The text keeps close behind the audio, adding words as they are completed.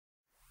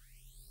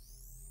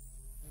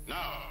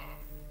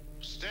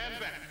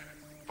Stand back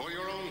for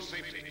your own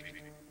safety.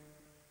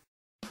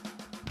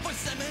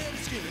 Voices in my head are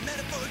screaming,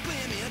 metaphorically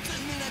at me. I'm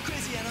certainly not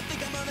crazy, I don't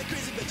think I'm all that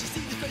crazy. But you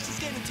see, the question's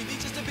getting to me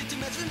just a bit too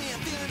much for me.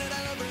 I'm feeling it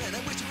all over, and I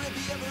wish it would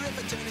be over if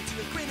I turn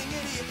into a grinning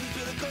idiot who's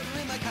with a quarter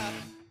in my cop.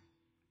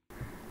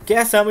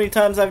 Guess how many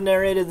times I've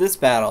narrated this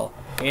battle?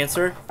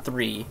 Answer,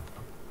 3.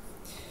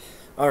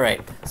 Alright,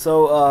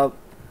 so,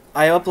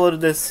 I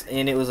uploaded this,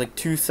 and it was like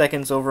 2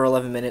 seconds over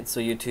 11 minutes,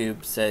 so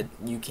YouTube said,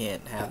 you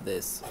can't have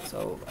this.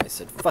 So I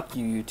said, fuck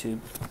you, YouTube.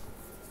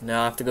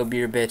 Now I have to go be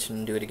your bitch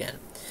and do it again.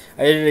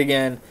 I did it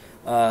again.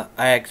 I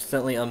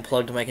accidentally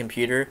unplugged my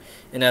computer,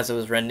 and as it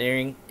was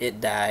rendering,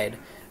 it died.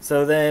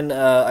 So then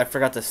I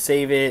forgot to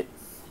save it,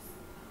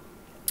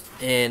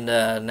 and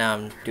now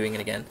I'm doing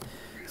it again.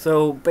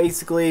 So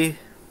basically,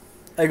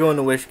 I go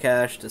into Wish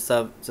Cache to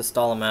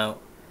stall him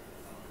out.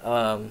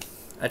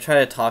 I try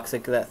to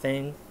toxic that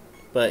thing,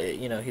 but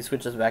you know he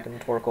switches back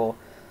into Torkoal.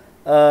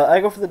 I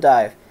go for the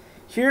dive.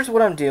 Here's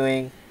what I'm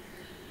doing.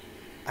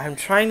 I'm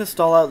trying to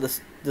stall out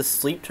the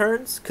sleep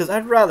turns, because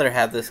I'd rather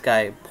have this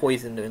guy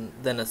poisoned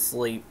than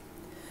asleep.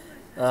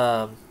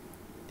 The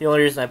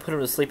only reason I put him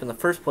to sleep in the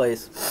first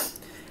place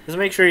is to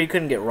make sure he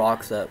couldn't get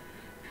rocks up.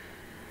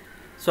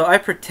 So I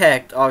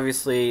protect,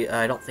 obviously,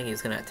 I don't think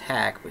he's going to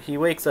attack, but he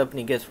wakes up and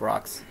he gets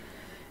rocks.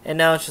 And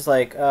now it's just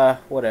like,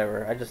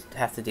 whatever, I just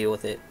have to deal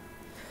with it.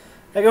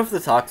 I go for the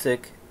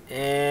Toxic,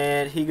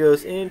 and he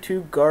goes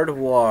into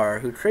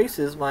Gardevoir, who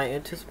traces my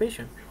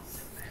anticipation.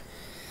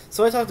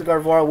 So I talk to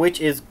Gardevoir,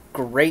 which is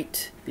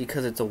great,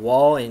 because it's a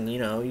wall, and, you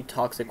know, you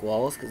toxic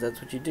walls, because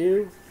that's what you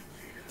do.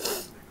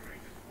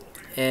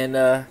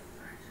 And,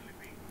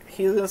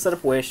 he's going to set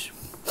up Wish.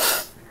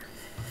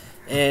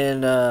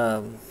 And,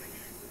 I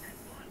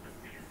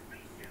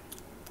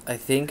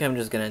think I'm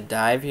just going to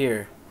dive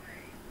here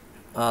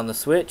on the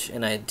switch,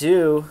 and I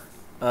do.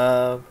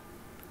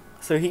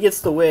 So he gets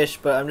the Wish,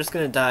 but I'm just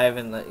going to dive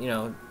and, you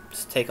know,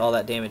 just take all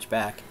that damage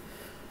back.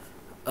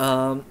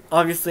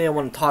 Obviously I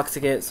want to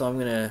Toxic it, so I'm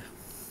going to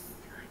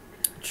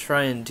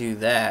try and do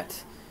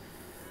that.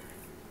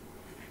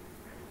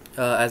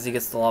 As he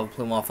gets the Lava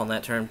Plume off on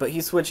that turn. But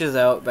he switches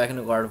out back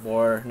into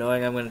Gardevoir,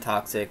 knowing I'm going to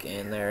Toxic,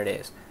 and there it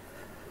is.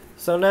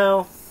 So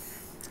now,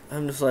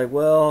 I'm just like,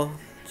 well,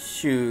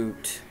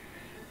 shoot.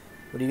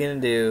 What are you going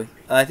to do?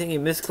 I think he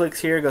misclicks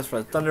here, goes for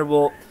the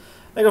Thunderbolt.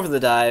 I go for the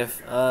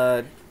dive.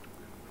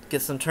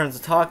 Get some turns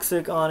of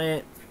Toxic on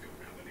it.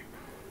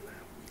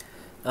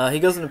 He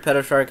goes into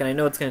Pedo Shark, and I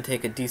know it's going to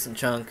take a decent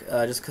chunk,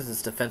 just because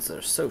its defenses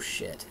are so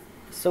shit.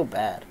 So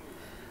bad.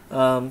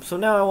 So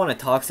now I want to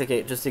Toxic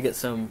it just to get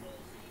some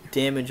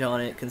damage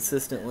on it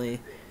consistently,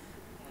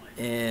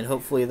 and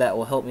hopefully that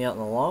will help me out in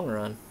the long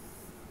run.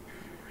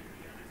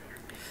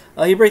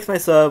 He breaks my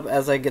sub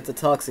as I get the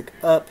Toxic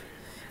up,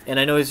 and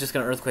I know he's just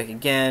going to Earthquake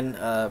again,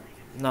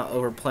 not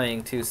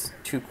overplaying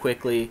too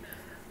quickly.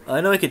 I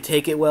know I could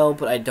take it well,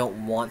 but I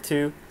don't want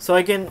to. So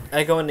again,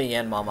 I go into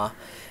Yanmama.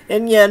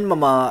 And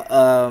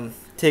Yanmama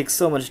takes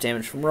so much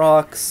damage from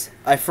rocks.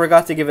 I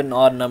forgot to give it an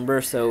odd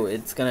number, so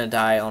it's going to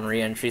die on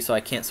re-entry, so I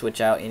can't switch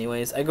out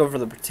anyways. I go for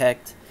the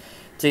Protect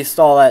to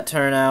stall that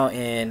turn out,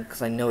 and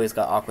because I know he's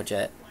got Aqua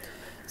Jet.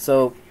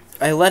 So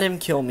I let him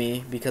kill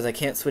me because I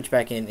can't switch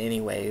back in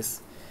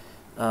anyways.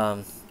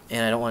 And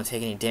I don't want to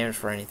take any damage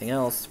for anything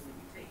else.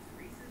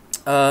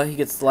 He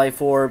gets the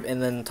Life Orb,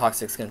 and then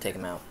Toxic's going to take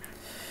him out.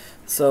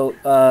 So,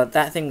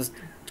 that thing's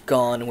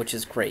gone, which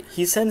is great.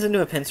 He sends into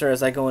a Pinsir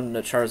as I go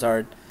into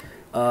Charizard.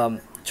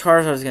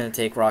 Charizard's going to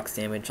take rocks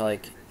damage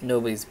like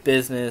nobody's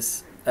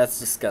business. That's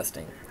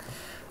disgusting.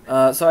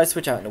 So I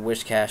switch out into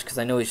Wish Cache because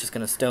I know he's just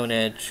going to Stone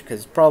Edge because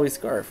he's probably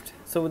Scarfed.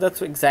 So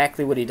that's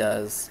exactly what he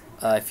does.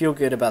 I feel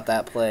good about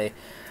that play.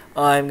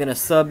 I'm going to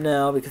sub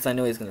now because I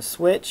know he's going to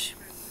switch.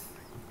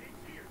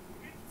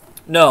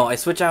 No, I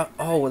switch out.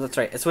 Oh, that's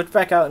right. I switch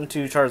back out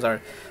into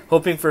Charizard,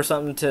 hoping for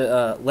something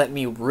to let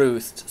me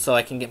roost so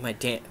I can get my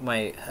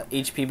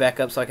HP back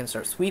up so I can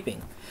start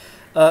sweeping.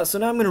 So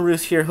now I'm going to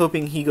roost here,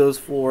 hoping he goes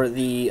for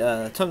the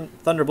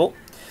Thunderbolt.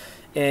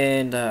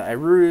 And I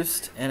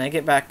roost, and I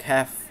get back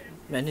half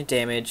minute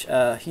damage.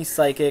 He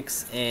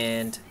Psychics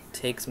and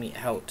takes me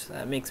out.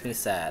 That makes me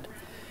sad.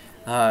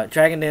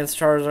 Dragon Dance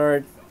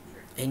Charizard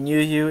and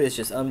Yu is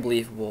just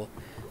unbelievable.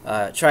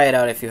 Try it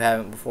out if you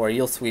haven't before.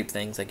 You'll sweep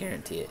things, I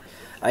guarantee it.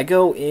 I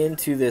go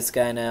into this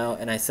guy now,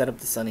 and I set up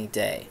the Sunny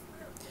Day.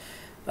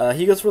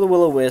 He goes for the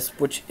Will-O-Wisp,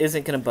 which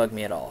isn't going to bug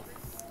me at all.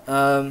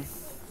 So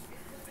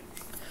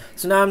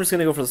now I'm just going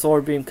to go for the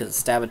Solar Beam because it's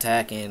stab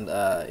attack, and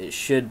it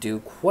should do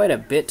quite a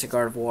bit to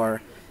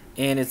Gardevoir.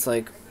 And it's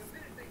like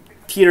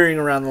teetering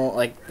around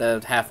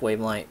the halfway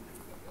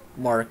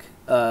mark.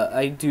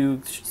 I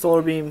do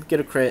Solar Beam, get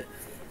a crit.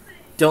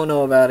 Don't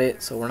know about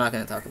it, so we're not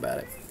going to talk about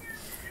it.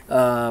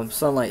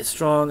 Sunlight is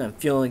strong. I'm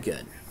feeling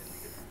good.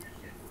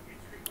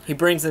 He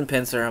brings in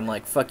Pinsir. I'm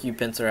like, fuck you,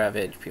 Pinsir. I have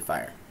HP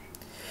Fire.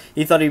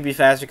 He thought he'd be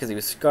faster because he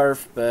was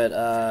Scarf,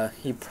 but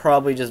he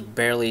probably just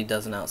barely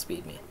doesn't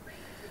outspeed me.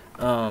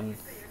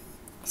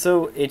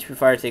 So HP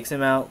Fire takes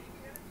him out.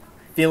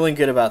 Feeling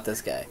good about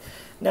this guy.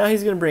 Now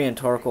he's going to bring in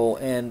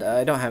Torkoal, and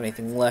I don't have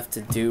anything left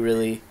to do,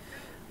 really.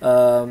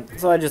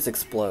 So I just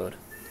explode.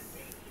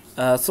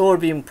 Solar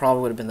Beam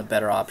probably would have been the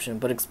better option,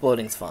 but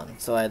exploding's fun,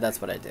 so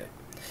that's what I do.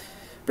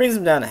 Brings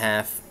him down to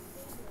half.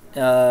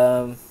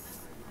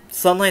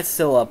 Sunlight's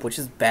still up, which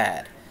is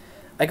bad.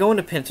 I go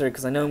into Pincer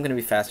because I know I'm going to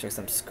be faster because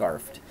I'm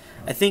scarfed.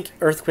 I think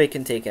Earthquake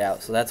can take it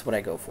out, so that's what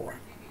I go for.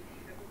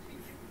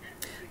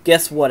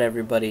 Guess what,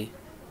 everybody?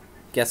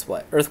 Guess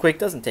what? Earthquake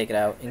doesn't take it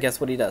out, and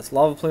guess what he does?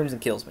 Lava Plumes and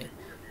kills me.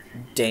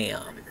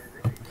 Damn.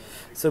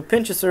 So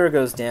Pincer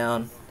goes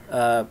down.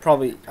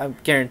 Probably, I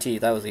guarantee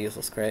that was a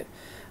useless crit.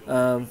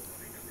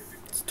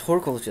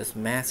 Torkoal is just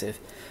massive.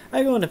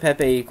 I go into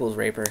Pepe equals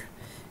Raper,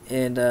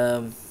 and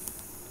I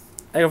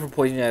go for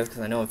Poison Jabs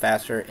because I know I'm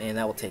faster, and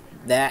that will take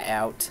that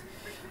out.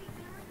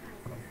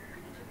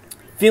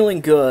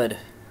 Feeling good.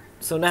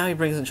 So now he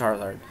brings in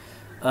Charizard.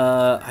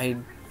 I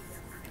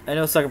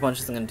know Sucker Punch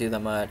isn't going to do that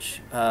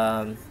much.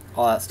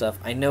 All that stuff.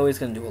 I know he's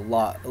going to do a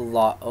lot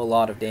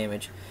of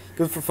damage.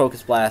 Goes for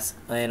Focus Blast,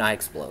 and I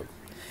explode.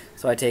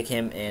 So I take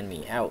him and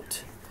me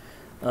out.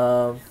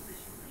 I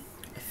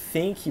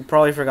think he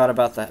probably forgot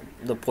about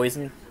the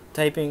poison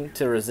typing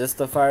to resist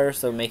the fire,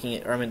 so making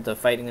it, or I mean the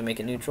fighting to make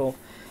it neutral.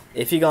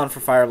 If he gone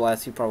for Fire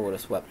Blast, he probably would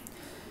have swept.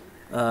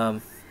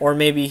 Or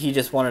maybe he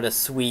just wanted to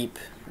sweep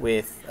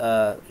with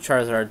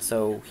Charizard,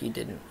 so he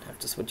didn't have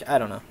to switch. I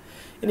don't know.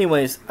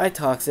 Anyways, I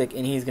Toxic,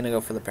 and he's going to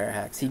go for the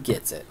Parahax. He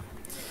gets it.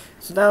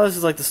 So now this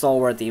is like the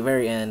stalwart at the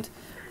very end.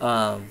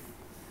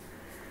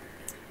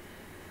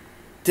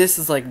 This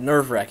is like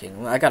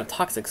nerve-wracking. I got a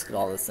Toxic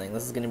Skull this thing.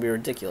 This is going to be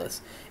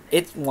ridiculous.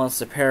 It wants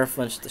to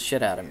Paraflinch the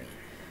shit out of me.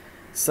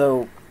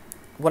 So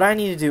what I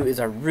need to do is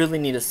I really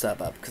need a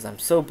sub up because I'm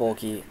so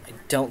bulky. I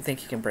don't think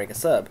he can break a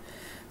sub.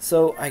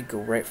 So I go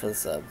right for the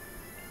sub.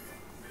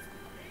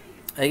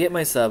 I get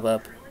my sub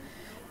up,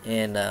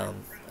 and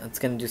it's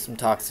going to do some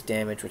toxic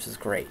damage, which is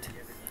great.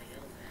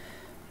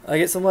 I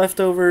get some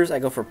leftovers. I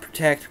go for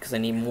Protect because I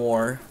need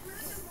more.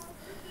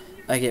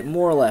 I get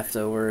more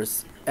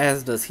leftovers,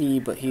 as does he,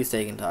 but he's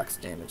taking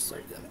toxic damage, so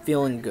I'm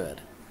feeling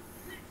good.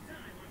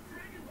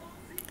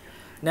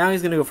 Now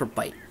he's going to go for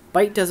Bite.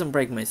 Bite doesn't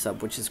break my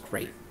sub, which is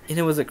great. And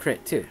it was a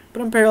crit too.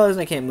 But I'm paralyzed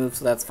and I can't move,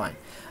 so that's fine.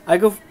 I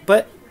go,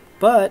 but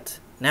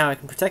now I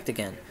can Protect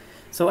again.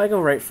 So I go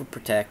right for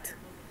Protect.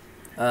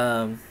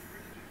 I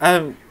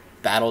haven't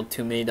battled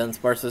too many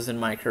Dunsparces in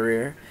my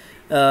career.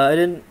 I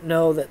didn't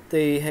know that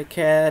they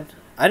had.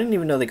 I didn't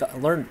even know they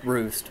learned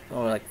Roost.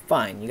 Oh, like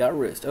fine, you got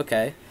Roost,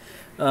 okay.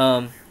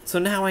 So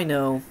now I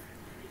know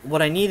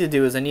what I need to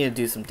do is I need to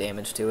do some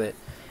damage to it.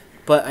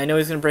 But I know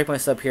he's gonna break my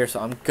sub here, so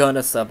I'm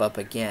gonna sub up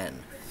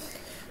again.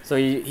 So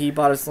he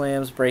body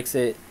slams, breaks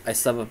it. I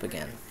sub up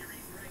again.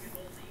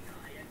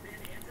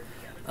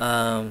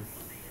 I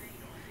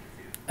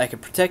can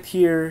Protect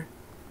here.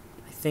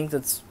 I think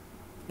that's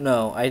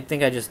no. I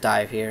think I just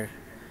dive here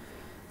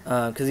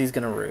because he's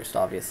gonna Roost,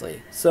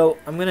 obviously. So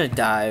I'm gonna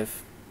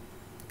dive.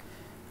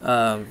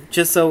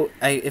 Just so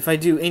if I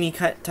do any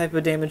type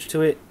of damage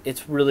to it,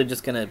 it's really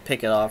just gonna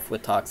pick it off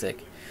with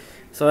Toxic.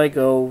 So I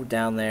go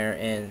down there,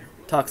 and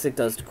Toxic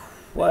does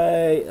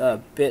quite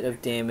a bit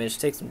of damage,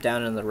 takes him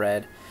down in the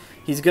red.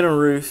 He's gonna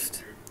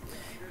Roost,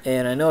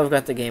 and I know I've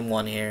got the game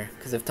won here,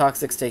 because if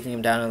Toxic's taking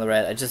him down in the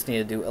red, I just need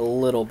to do a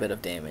little bit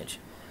of damage.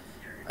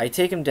 I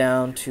take him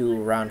down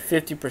to around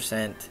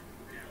 50%,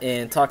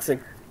 and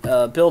Toxic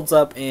builds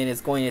up, and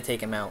it's going to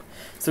take him out.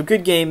 So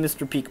good game,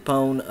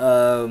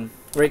 MrPikaPwn.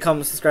 Rate,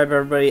 comment, subscribe,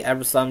 everybody.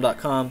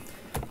 Asylum.com.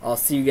 I'll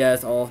see you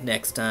guys all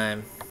next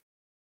time.